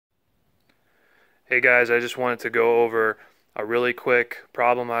Hey guys, I just wanted to go over a really quick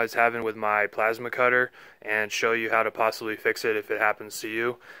problem I was having with my plasma cutter and show you how to possibly fix it if it happens to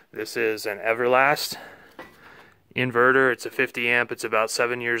you. This is an Everlast inverter. It's a 50 amp. It's about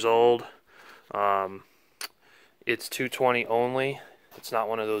 7 years old. It's 220 only. It's not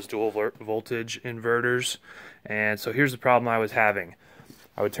one of those dual voltage inverters. And so here's the problem I was having.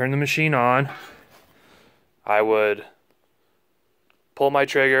 I would turn the machine on. I would pull my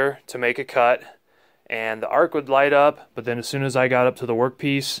trigger to make a cut, and the arc would light up, but then as soon as I got up to the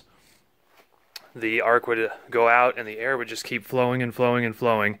workpiece, the arc would go out and the air would just keep flowing and flowing and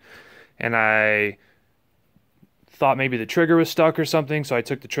flowing. And I thought maybe the trigger was stuck or something, so I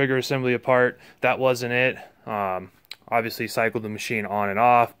took the trigger assembly apart. That wasn't it. Obviously cycled the machine on and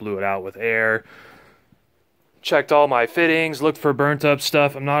off, blew it out with air, checked all my fittings, looked for burnt up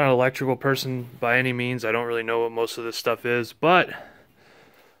stuff. I'm not an electrical person by any means. I don't really know what most of this stuff is, but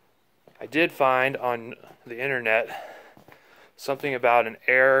I did find on the internet something about an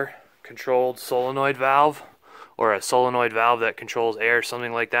air-controlled solenoid valve, or a solenoid valve that controls air,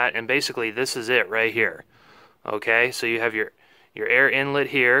 something like that. And basically this is it right here. Okay, so you have your air inlet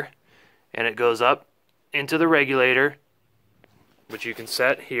here, and it goes up into the regulator, which you can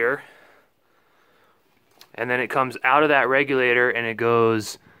set here. And then it comes out of that regulator and it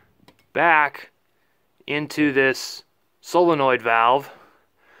goes back into this solenoid valve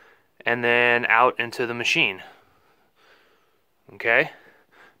and then out into the machine. Okay?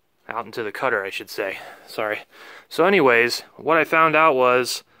 Out into the cutter, I should say. Sorry. So anyways, what I found out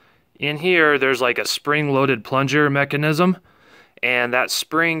was in here there's like a spring-loaded plunger mechanism, and that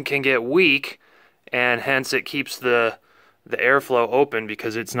spring can get weak, and hence it keeps the airflow open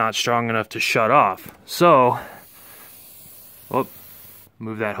because it's not strong enough to shut off. So, whoop,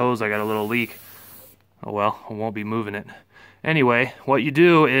 move that hose, I got a little leak. Oh well, I won't be moving it. Anyway, what you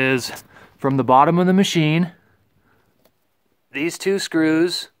do is, from the bottom of the machine, these two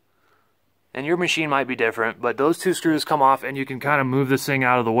screws, and your machine might be different, but those two screws come off and you can kind of move this thing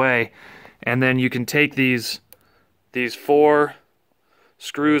out of the way, and then you can take these four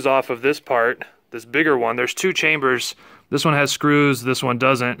screws off of this part, this bigger one. There's two chambers. This one has screws, this one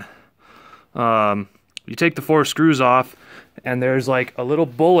doesn't. You take the four screws off, and there's like a little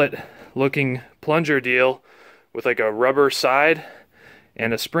bullet looking plunger deal with like a rubber side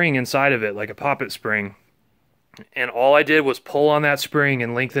and a spring inside of it, like a poppet spring. And all I did was pull on that spring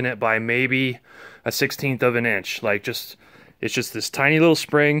and lengthen it by maybe a 1/16 of an inch. Like it's just this tiny little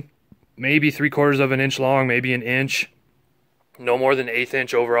spring, maybe 3/4 of an inch long, maybe an inch. No more than 1/8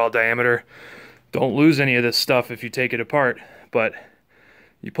 inch overall diameter. Don't lose any of this stuff if you take it apart, but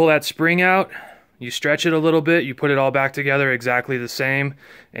you pull that spring out, you stretch it a little bit, you put it all back together exactly the same,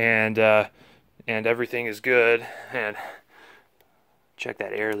 and everything is good. And check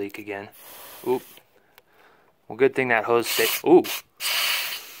that air leak again. Oop. Well, good thing that hose stayed. Ooh.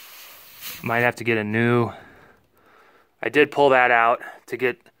 Might have to get a new. I did pull that out to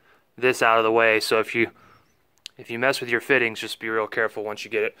get this out of the way, so if you mess with your fittings, just be real careful once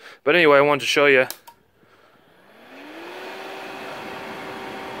you get it. But anyway, I wanted to show you.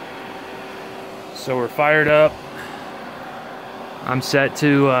 So we're fired up. I'm set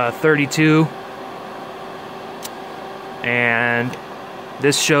to 32. And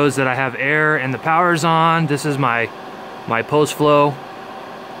this shows that I have air and the power's on. This is my post flow.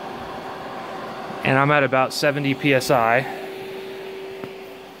 And I'm at about 70 PSI.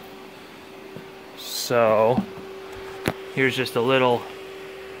 So here's just a little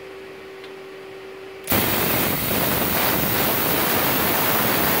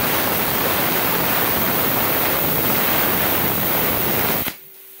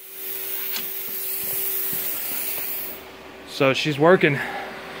so she's working.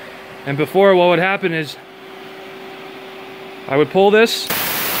 And before, what would happen is I would pull this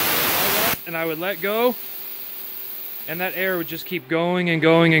and I would let go, and that air would just keep going and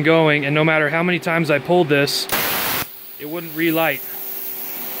going and going, and no matter how many times I pulled this, it wouldn't relight.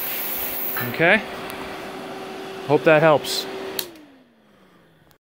 Okay? Hope that helps.